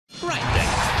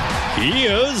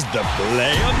Here's the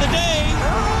play of the day.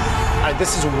 All right,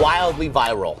 this is wildly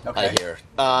viral, Okay. I hear.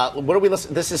 What are we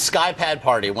listening? This is Skypad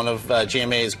Party, one of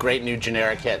GMA's great new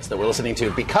generic hits that we're listening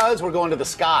to because we're going to the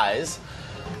skies.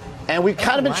 And we've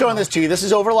kind of been showing this to you. This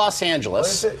is over Los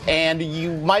Angeles. What is it? And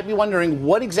you might be wondering,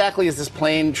 what exactly is this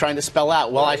plane trying to spell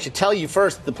out? Well, I should tell you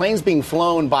first, the plane's being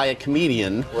flown by a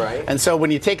comedian. Right. And so when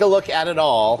you take a look at it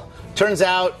all, turns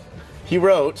out he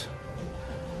wrote,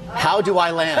 "How do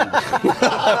I land?"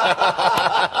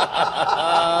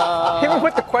 Even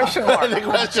with the question mark. The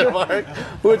question mark,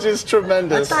 which is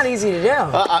tremendous. That's not easy to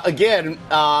do. Again,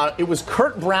 it was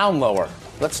Kurt Braunohler.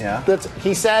 Yeah.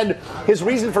 He said his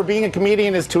reason for being a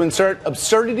comedian is to insert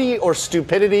absurdity or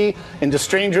stupidity into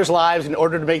strangers' lives in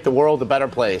order to make the world a better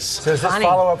place. So is this Funny.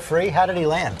 follow-up free? How did he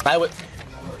land? I would.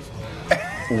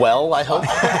 Well, I hope.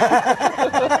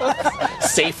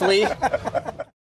 Safely.